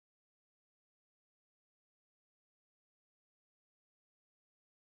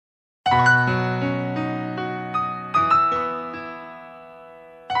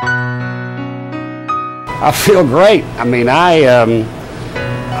I feel great. I mean,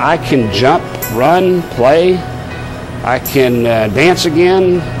 I can jump, run, play. I can dance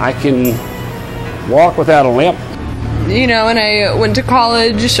again. I can walk without a limp. You know, and I went to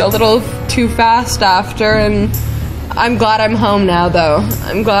college a little too fast after, and I'm glad I'm home now, though.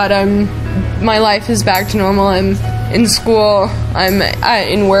 I'm glad my life is back to normal. I'm in school. I'm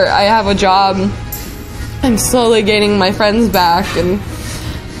in where I have a job. I'm slowly gaining my friends back, and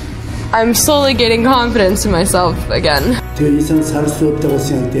I'm slowly gaining confidence in myself again. 더 이상 살 수 없다고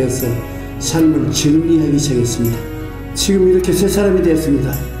생각되어서 삶을 정리하기 시작했습니다. 지금 이렇게 새 사람이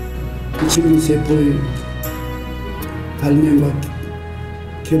되었습니다. 지문세포의 발명과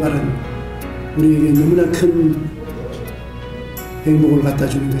개발은 우리에게 너무나 큰 행복을 갖다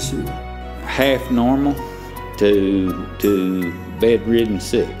주는 것입니다. Half normal to bedridden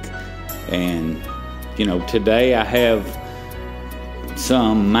sick, and you know, today I have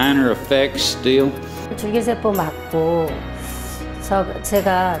some minor effects still. 줄기세포 맞고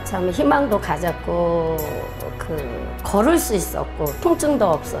제가 참 희망도 가졌고 걸을 수 있었고 통증도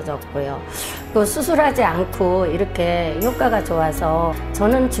없어졌고요. 또 수술하지 않고 이렇게 효과가 좋아서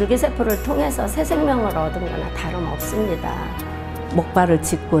저는 줄기세포를 통해서 새 생명을 얻은 거나 다름없습니다. 목발을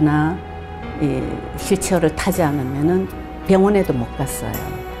짚거나 휠체어를 타지 않으면은 병원에도 못 갔어요.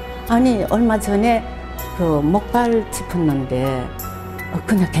 아니 얼마 전에 그 목발 짚었는데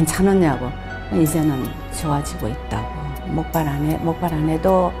그냥 괜찮았냐고. 이제는 좋아지고 있다고. 목발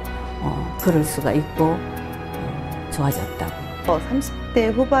안에도 걸을 수가 있고 좋아졌다고.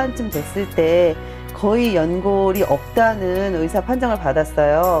 30대 후반쯤 됐을 때 거의 연골이 없다는 의사 판정을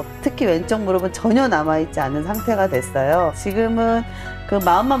받았어요. 특히 왼쪽 무릎은 전혀 남아있지 않은 상태가 됐어요. 지금은 그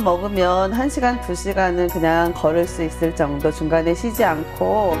마음만 먹으면 1시간, 2시간은 그냥 걸을 수 있을 정도, 중간에 쉬지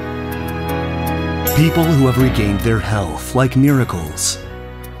않고. People who have regained their health like miracles.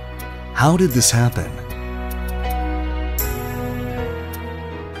 How did this happen?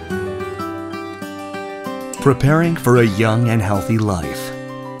 Preparing for a young and healthy life.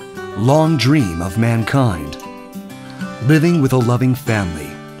 Long dream of mankind. Living with a loving family,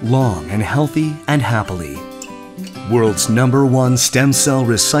 long and healthy and happily. World's #1 stem cell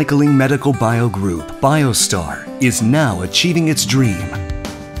recycling medical bio group, Biostar, is now achieving its dream.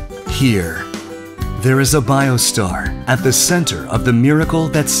 Here, there is a Biostar at the center of the miracle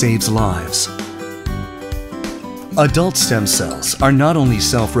that saves lives. Adult stem cells are not only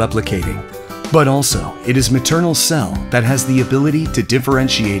self-replicating, but also it is maternal cell that has the ability to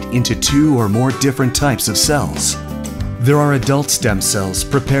differentiate into 2 or more different types of cells. There are adult stem cells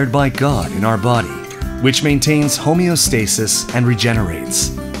prepared by God in our body, which maintains homeostasis and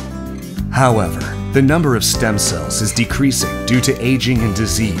regenerates. However, the number of stem cells is decreasing due to aging and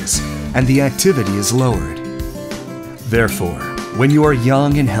disease, and the activity is lowered. Therefore, when you are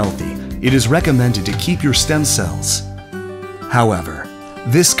young and healthy, it is recommended to keep your stem cells. However,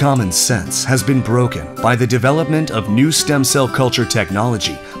 this common sense has been broken by the development of new stem cell culture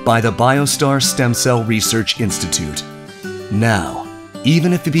technology by the Biostar Stem Cell Research Institute. Now,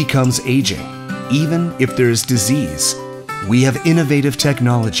 even if it becomes aging, even if there is disease, we have innovative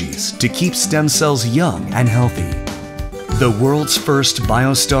technologies to keep stem cells young and healthy. The world's first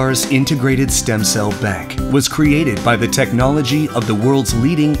Biostar's Integrated Stem Cell Bank was created by the technology of the world's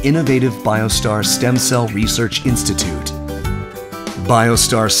leading innovative Biostar Stem Cell Research Institute.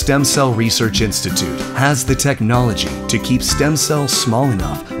 Biostar Stem Cell Research Institute has the technology to keep stem cells small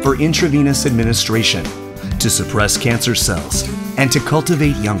enough for intravenous administration, to suppress cancer cells, and to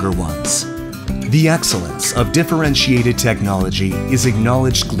cultivate younger ones. The excellence of differentiated technology is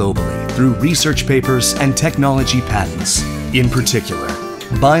acknowledged globally through research papers and technology patents. In particular,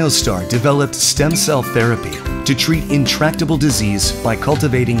 Biostar developed stem cell therapy to treat intractable disease by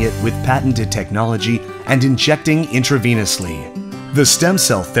cultivating it with patented technology and injecting intravenously. The stem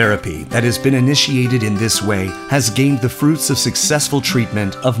cell therapy that has been initiated in this way has gained the fruits of successful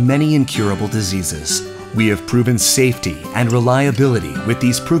treatment of many incurable diseases. We have proven safety and reliability with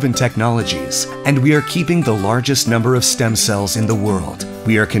these proven technologies, and we are keeping the largest number of stem cells in the world.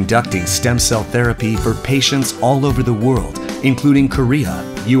 We are conducting stem cell therapy for patients all over the world, including Korea,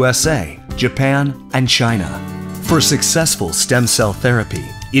 USA, Japan, and China. For successful stem cell therapy,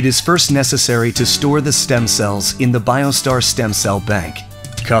 it is first necessary to store the stem cells in the Biostar Stem Cell Bank.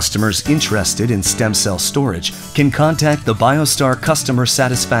 Customers interested in stem cell storage can contact the Biostar Customer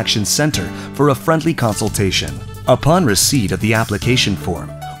Satisfaction Center for a friendly consultation. Upon receipt of the application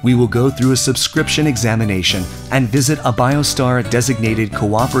form, we will go through a subscription examination and visit a Biostar designated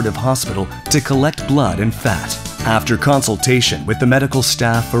cooperative hospital to collect blood and fat. After consultation with the medical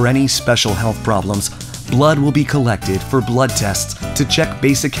staff for any special health problems, blood will be collected for blood tests to check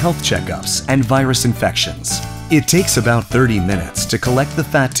basic health checkups and virus infections. It takes about 30 minutes to collect the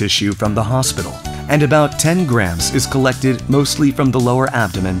fat tissue from the hospital, and about 10 grams is collected mostly from the lower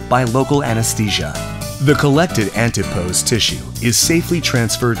abdomen by local anesthesia. The collected adipose tissue is safely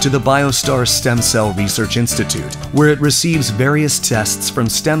transferred to the Biostar Stem Cell Research Institute, where it receives various tests from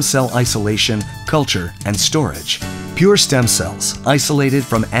stem cell isolation, culture, and storage. Pure stem cells, isolated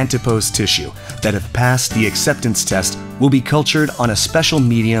from adipose tissue that have passed the acceptance test, will be cultured on a special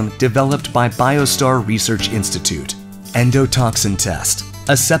medium developed by Biostar Research Institute. Endotoxin test,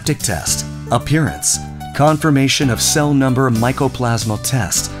 aseptic test, appearance, confirmation of cell number mycoplasmal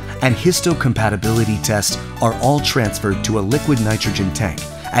test, and histocompatibility test are all transferred to a liquid nitrogen tank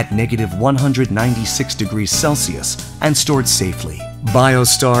at -196 degrees Celsius and stored safely.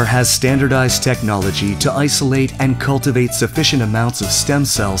 Biostar has standardized technology to isolate and cultivate sufficient amounts of stem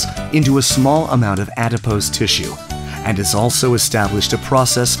cells into a small amount of adipose tissue, and has also established a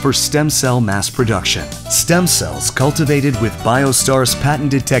process for stem cell mass production. Stem cells cultivated with Biostar's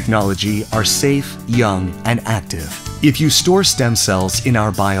patented technology are safe, young, and active. If you store stem cells in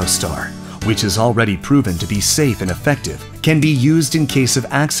our Biostar, which is already proven to be safe and effective, can be used in case of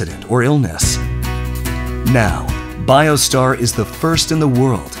accident or illness. Now, Biostar is the first in the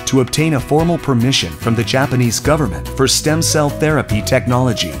world to obtain a formal permission from the Japanese government for stem cell therapy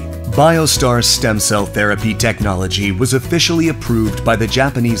technology. Biostar's stem cell therapy technology was officially approved by the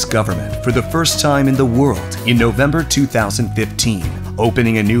Japanese government for the first time in the world in November 2015,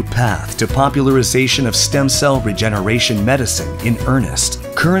 opening a new path to popularization of stem cell regeneration medicine in earnest.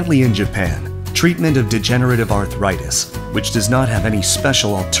 Currently in Japan, treatment of degenerative arthritis, which does not have any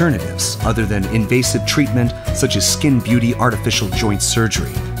special alternatives other than invasive treatment such as skin beauty artificial joint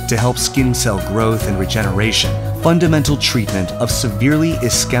surgery to help skin cell growth and regeneration, fundamental treatment of severely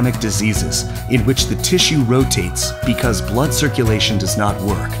ischemic diseases in which the tissue rotates because blood circulation does not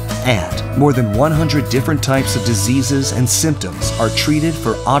work, and more than 100 different types of diseases and symptoms are treated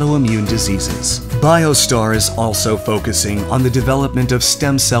for autoimmune diseases. Biostar is also focusing on the development of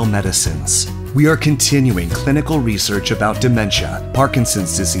stem cell medicines. We are continuing clinical research about dementia,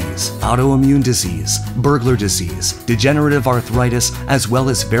 Parkinson's disease, autoimmune disease, burglar disease, degenerative arthritis, as well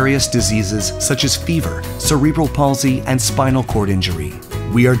as various diseases such as fever, cerebral palsy, and spinal cord injury.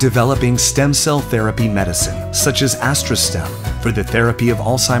 We are developing stem cell therapy medicine, such as AstraStem for the therapy of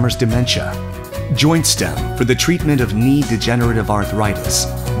Alzheimer's dementia, JointStem for the treatment of knee degenerative arthritis,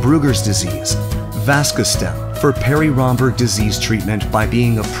 Brugger's disease, VascuStem for Peri-Romberg disease treatment by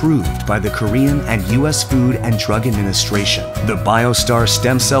being approved by the Korean and U.S. Food and Drug Administration. The Biostar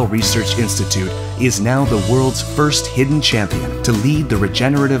Stem Cell Research Institute is now the world's first hidden champion to lead the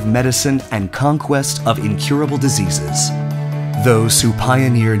regenerative medicine and conquest of incurable diseases. Those who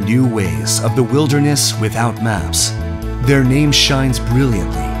pioneer new ways of the wilderness without maps. Their name shines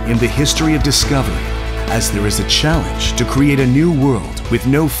brilliantly in the history of discovery, as there is a challenge to create a new world with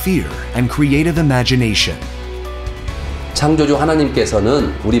no fear and creative imagination. 창조주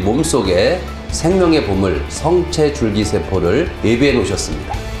하나님께서는 우리 몸속에 생명의 보물 성체 줄기세포를 예비해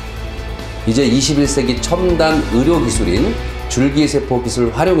놓으셨습니다. 이제 21세기 첨단 의료기술인 줄기세포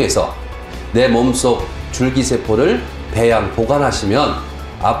기술을 활용해서 내 몸속 줄기세포를 배양, 보관하시면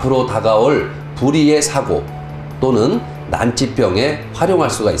앞으로 다가올 불의의 사고 또는 난치병에 활용할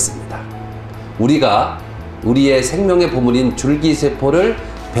수가 있습니다. 우리가 우리의 생명의 보물인 줄기세포를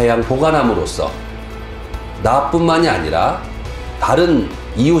배양, 보관함으로써 나뿐만이 아니라 다른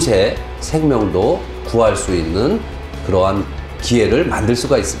이웃의 생명도 구할 수 있는 그러한 기회를 만들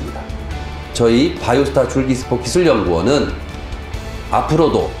수가 있습니다. 저희 바이오스타 줄기세포 기술연구원은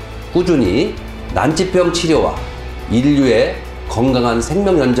앞으로도 꾸준히 난치병 치료와 인류의 건강한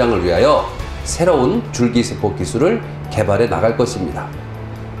생명 연장을 위하여 새로운 줄기세포 기술을 개발해 나갈 것입니다.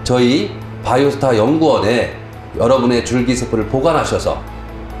 저희 바이오스타 연구원에 여러분의 줄기세포를 보관하셔서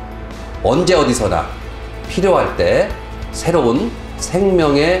언제 어디서나 필요할 때 새로운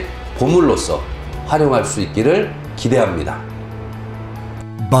생명의 보물로서 활용할 수 있기를 기대합니다.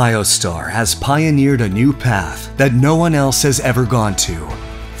 Biostar has pioneered a new path that no one else has ever gone to.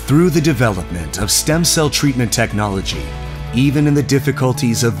 Through the development of stem cell treatment technology, even in the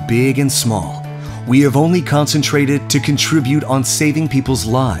difficulties of big and small, we have only concentrated to contribute on saving people's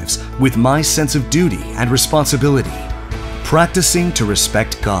lives with my sense of duty and responsibility. Practicing to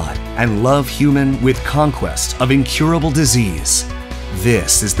respect God and love human with conquest of incurable disease.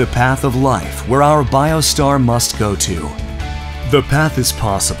 This is the path of life where our Biostar must go to. The path is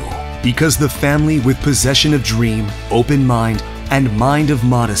possible because the family with possession of dream, open mind, and mind of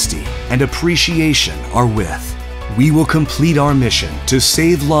modesty and appreciation are with. We will complete our mission to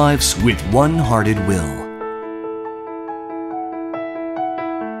save lives with one-hearted will.